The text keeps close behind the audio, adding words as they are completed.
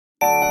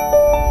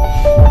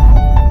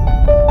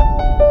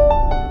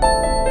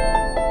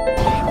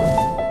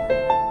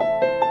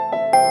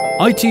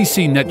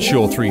ITC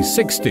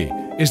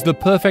NetSure360 is the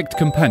perfect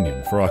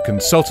companion for our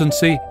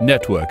consultancy,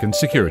 network and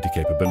security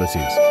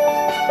capabilities.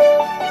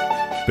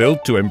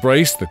 Built to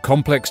embrace the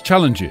complex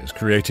challenges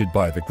created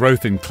by the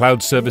growth in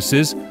cloud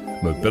services,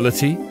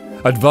 mobility,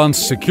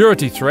 advanced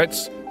security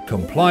threats,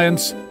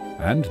 compliance,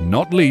 and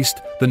not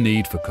least, the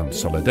need for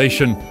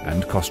consolidation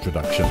and cost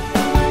reduction.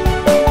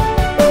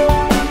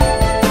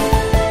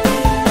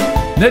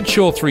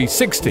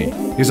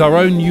 NetSure360 is our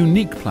own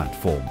unique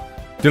platform,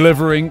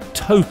 delivering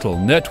total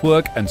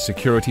network and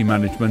security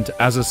management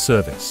as a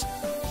service,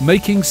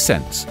 making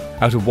sense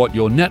out of what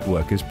your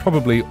network is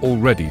probably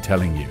already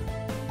telling you.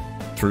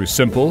 Through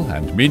simple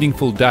and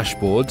meaningful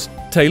dashboards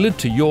tailored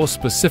to your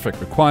specific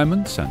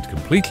requirements and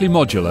completely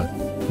modular,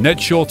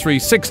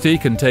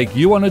 NetSure360 can take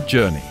you on a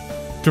journey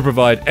to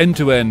provide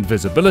end-to-end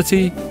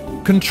visibility,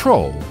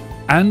 control,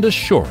 and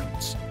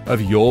assurance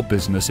of your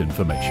business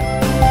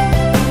information.